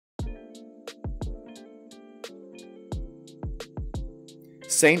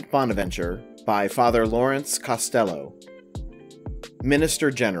Saint Bonaventure by Father Lawrence Costello. Minister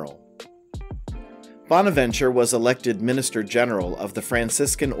General. Bonaventure was elected Minister General of the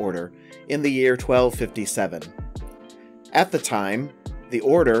Franciscan Order in the year 1257. At the time, the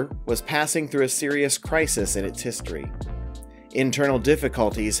order was passing through a serious crisis in its history. Internal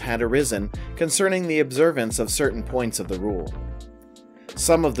difficulties had arisen concerning the observance of certain points of the rule.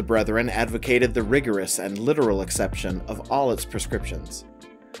 Some of the brethren advocated the rigorous and literal acceptance of all its prescriptions.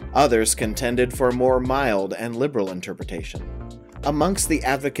 Others contended for a more mild and liberal interpretation. Amongst the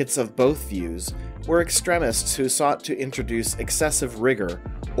advocates of both views were extremists who sought to introduce excessive rigor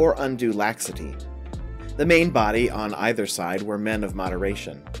or undue laxity. The main body on either side were men of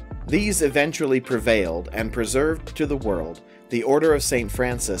moderation. These eventually prevailed and preserved to the world the Order of St.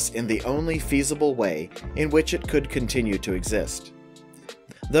 Francis in the only feasible way in which it could continue to exist.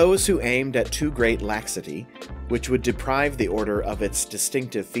 Those who aimed at too great laxity, which would deprive the order of its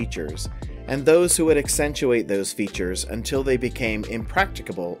distinctive features, and those who would accentuate those features until they became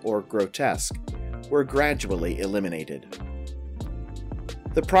impracticable or grotesque, were gradually eliminated.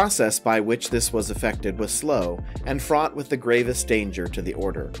 The process by which this was effected was slow and fraught with the gravest danger to the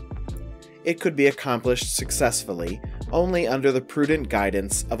order. It could be accomplished successfully only under the prudent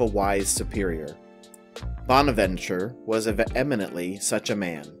guidance of a wise superior. Bonaventure was eminently such a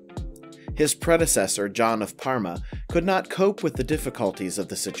man. His predecessor, John of Parma, could not cope with the difficulties of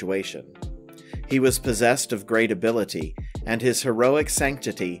the situation. He was possessed of great ability, and his heroic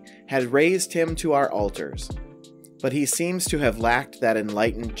sanctity had raised him to our altars. But he seems to have lacked that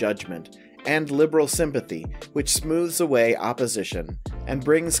enlightened judgment and liberal sympathy which smooths away opposition and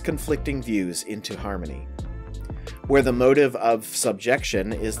brings conflicting views into harmony. Where the motive of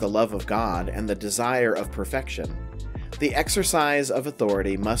subjection is the love of God and the desire of perfection, the exercise of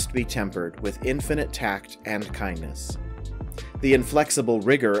authority must be tempered with infinite tact and kindness. The inflexible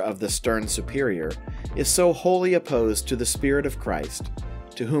rigor of the stern superior is so wholly opposed to the Spirit of Christ,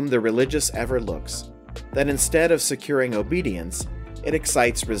 to whom the religious ever looks, that instead of securing obedience, it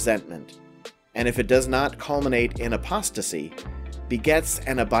excites resentment, and if it does not culminate in apostasy, begets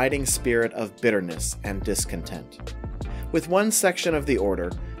an abiding spirit of bitterness and discontent. With one section of the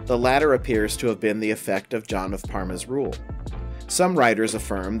order, the latter appears to have been the effect of John of Parma's rule. Some writers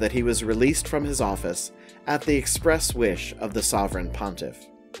affirm that he was released from his office at the express wish of the sovereign pontiff.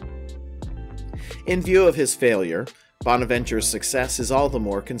 In view of his failure, Bonaventure's success is all the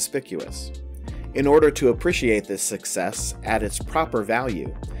more conspicuous. In order to appreciate this success at its proper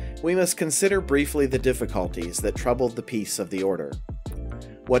value, we must consider briefly the difficulties that troubled the peace of the order.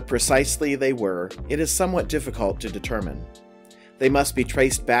 What precisely they were, it is somewhat difficult to determine. They must be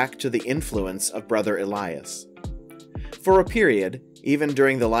traced back to the influence of Brother Elias. For a period, even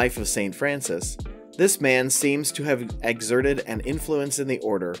during the life of St. Francis, this man seems to have exerted an influence in the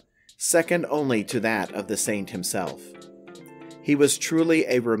order second only to that of the saint himself. He was truly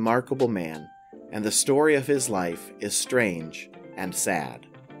a remarkable man, and the story of his life is strange and sad.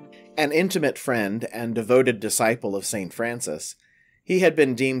 An intimate friend and devoted disciple of St. Francis, he had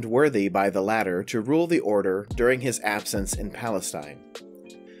been deemed worthy by the latter to rule the order during his absence in Palestine.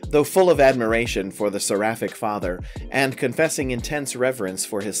 Though full of admiration for the Seraphic Father and confessing intense reverence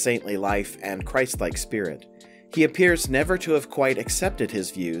for his saintly life and Christ-like spirit, he appears never to have quite accepted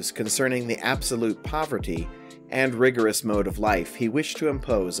his views concerning the absolute poverty and rigorous mode of life he wished to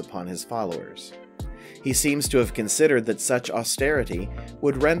impose upon his followers. He seems to have considered that such austerity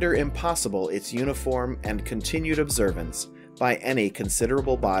would render impossible its uniform and continued observance by any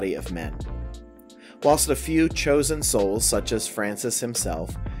considerable body of men. Whilst a few chosen souls, such as Francis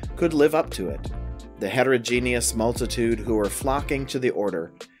himself, could live up to it, the heterogeneous multitude who were flocking to the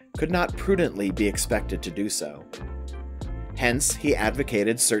order could not prudently be expected to do so. Hence, he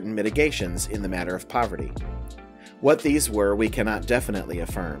advocated certain mitigations in the matter of poverty. What these were we cannot definitely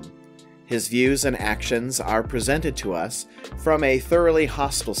affirm. His views and actions are presented to us from a thoroughly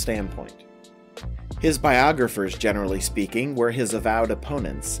hostile standpoint. His biographers, generally speaking, were his avowed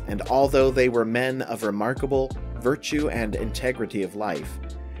opponents, and although they were men of remarkable virtue and integrity of life,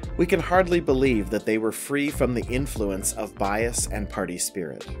 we can hardly believe that they were free from the influence of bias and party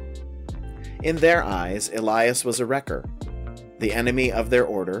spirit. In their eyes, Elias was a wrecker, the enemy of their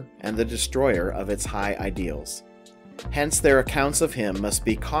order and the destroyer of its high ideals. Hence their accounts of him must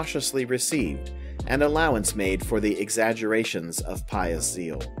be cautiously received, and allowance made for the exaggerations of pious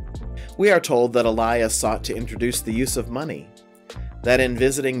zeal. We are told that Elias sought to introduce the use of money, that in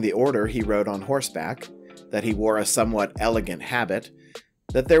visiting the order he rode on horseback, that he wore a somewhat elegant habit,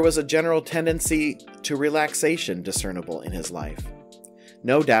 that there was a general tendency to relaxation discernible in his life.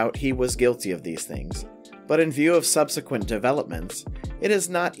 No doubt he was guilty of these things, but in view of subsequent developments, it is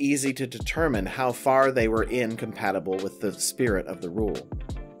not easy to determine how far they were incompatible with the spirit of the rule.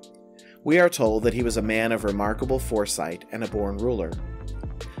 We are told that he was a man of remarkable foresight and a born ruler.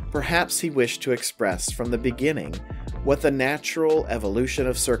 Perhaps he wished to express from the beginning what the natural evolution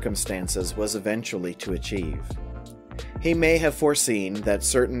of circumstances was eventually to achieve. He may have foreseen that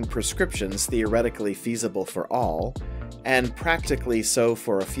certain prescriptions theoretically feasible for all, and practically so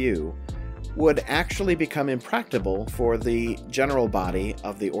for a few, would actually become impracticable for the general body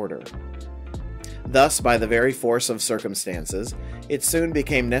of the order. Thus, by the very force of circumstances, it soon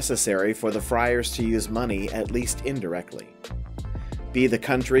became necessary for the friars to use money at least indirectly. Be the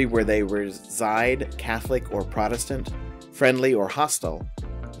country where they reside Catholic or Protestant, friendly or hostile,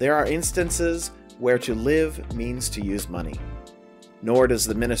 there are instances where to live means to use money. Nor does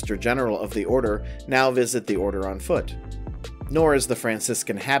the Minister General of the order now visit the order on foot. Nor is the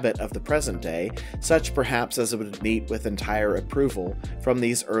Franciscan habit of the present day such perhaps as would meet with entire approval from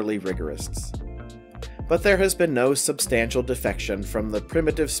these early rigorists. But there has been no substantial defection from the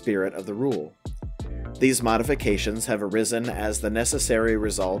primitive spirit of the rule. These modifications have arisen as the necessary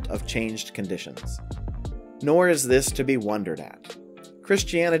result of changed conditions. Nor is this to be wondered at.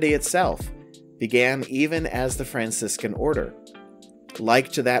 Christianity itself began even as the Franciscan order.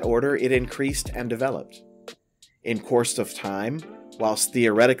 Like to that order, it increased and developed. In course of time, whilst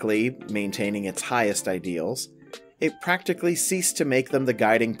theoretically maintaining its highest ideals, it practically ceased to make them the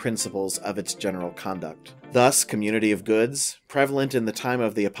guiding principles of its general conduct. Thus, community of goods, prevalent in the time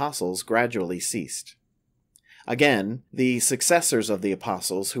of the apostles, gradually ceased. Again, the successors of the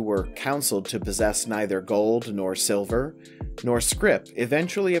apostles, who were counseled to possess neither gold nor silver nor scrip,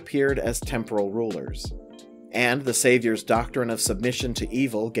 eventually appeared as temporal rulers. And the Saviour's doctrine of submission to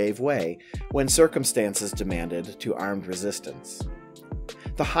evil gave way when circumstances demanded to armed resistance.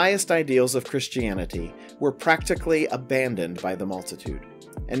 The highest ideals of Christianity were practically abandoned by the multitude,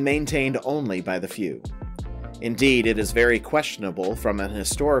 and maintained only by the few. Indeed, it is very questionable from an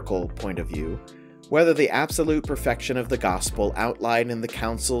historical point of view whether the absolute perfection of the gospel outlined in the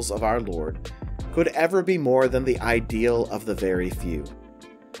counsels of our Lord could ever be more than the ideal of the very few,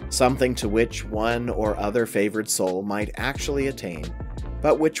 something to which one or other favored soul might actually attain,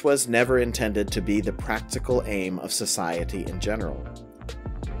 but which was never intended to be the practical aim of society in general.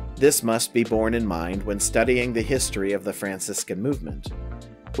 This must be borne in mind when studying the history of the Franciscan movement,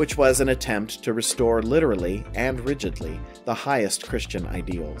 which was an attempt to restore literally and rigidly the highest Christian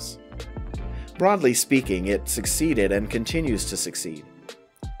ideals. Broadly speaking, it succeeded and continues to succeed.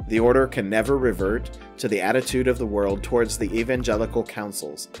 The order can never revert to the attitude of the world towards the evangelical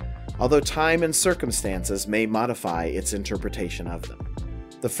counsels, although time and circumstances may modify its interpretation of them.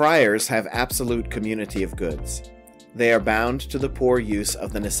 The friars have absolute community of goods. They are bound to the poor use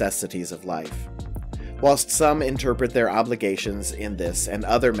of the necessities of life. Whilst some interpret their obligations in this and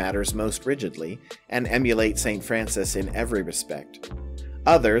other matters most rigidly, and emulate St. Francis in every respect,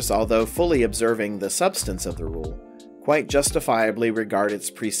 others, although fully observing the substance of the rule, quite justifiably regard its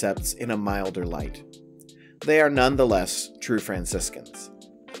precepts in a milder light. They are nonetheless true Franciscans.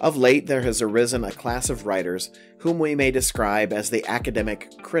 Of late there has arisen a class of writers whom we may describe as the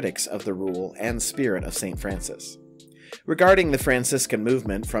academic critics of the rule and spirit of St. Francis. Regarding the Franciscan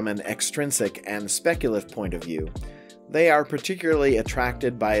movement from an extrinsic and speculative point of view, they are particularly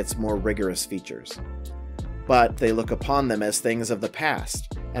attracted by its more rigorous features. But they look upon them as things of the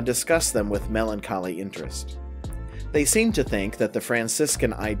past and discuss them with melancholy interest. They seem to think that the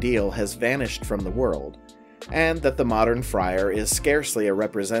Franciscan ideal has vanished from the world, and that the modern friar is scarcely a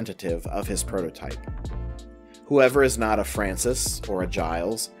representative of his prototype. Whoever is not a Francis, or a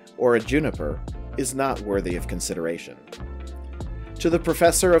Giles, or a Juniper, is not worthy of consideration. To the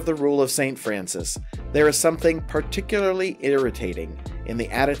professor of the rule of St. Francis, there is something particularly irritating in the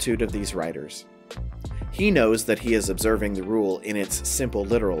attitude of these writers. He knows that he is observing the rule in its simple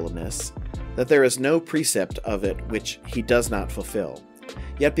literalness, that there is no precept of it which he does not fulfill.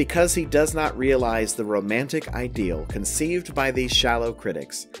 Yet because he does not realize the romantic ideal conceived by these shallow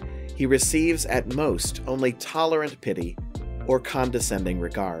critics, he receives at most only tolerant pity or condescending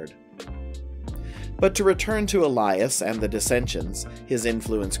regard. But to return to Elias and the dissensions his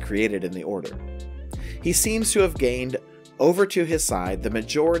influence created in the order. He seems to have gained over to his side the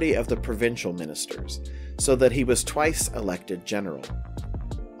majority of the provincial ministers, so that he was twice elected general.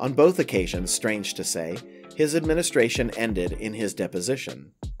 On both occasions, strange to say, his administration ended in his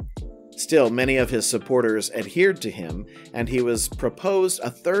deposition. Still, many of his supporters adhered to him, and he was proposed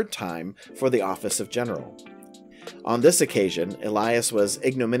a third time for the office of general. On this occasion, Elias was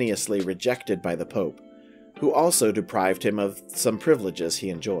ignominiously rejected by the Pope, who also deprived him of some privileges he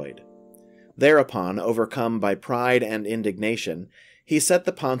enjoyed. Thereupon, overcome by pride and indignation, he set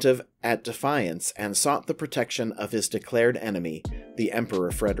the pontiff at defiance and sought the protection of his declared enemy, the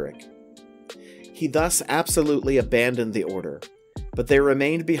Emperor Frederick. He thus absolutely abandoned the order, but there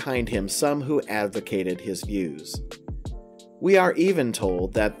remained behind him some who advocated his views. We are even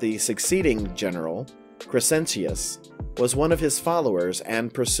told that the succeeding general, Crescentius, was one of his followers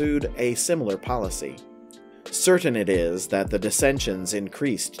and pursued a similar policy. Certain it is that the dissensions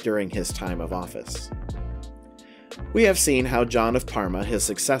increased during his time of office. We have seen how John of Parma, his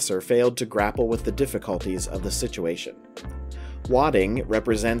successor, failed to grapple with the difficulties of the situation. Wadding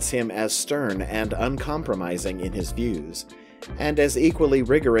represents him as stern and uncompromising in his views, and as equally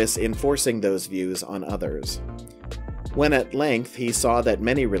rigorous in forcing those views on others. When at length he saw that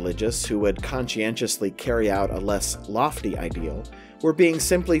many religious who would conscientiously carry out a less lofty ideal were being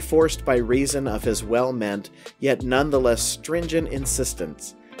simply forced by reason of his well-meant yet nonetheless stringent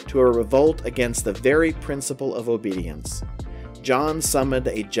insistence to a revolt against the very principle of obedience, John summoned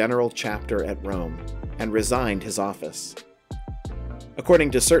a general chapter at Rome and resigned his office. According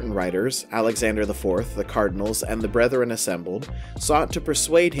to certain writers, Alexander IV, the cardinals, and the brethren assembled sought to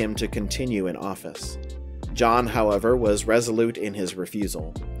persuade him to continue in office. John, however, was resolute in his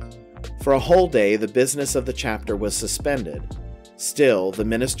refusal. For a whole day the business of the chapter was suspended. Still, the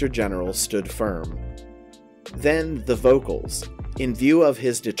minister general stood firm. Then the vocals, in view of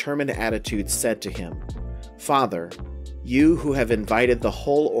his determined attitude, said to him, "Father, you who have invited the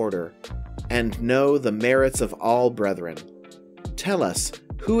whole order, and know the merits of all brethren, tell us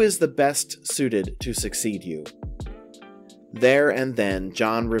who is the best suited to succeed you." There and then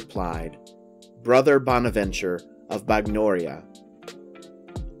John replied, "Brother Bonaventure of Bagnoria.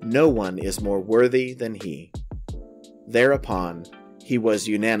 No one is more worthy than he." Thereupon, he was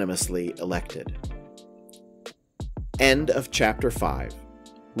unanimously elected. End of Chapter 5.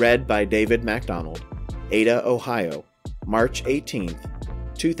 Read by David MacDonald, Ada, Ohio, March 18th,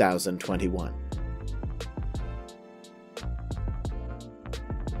 2021.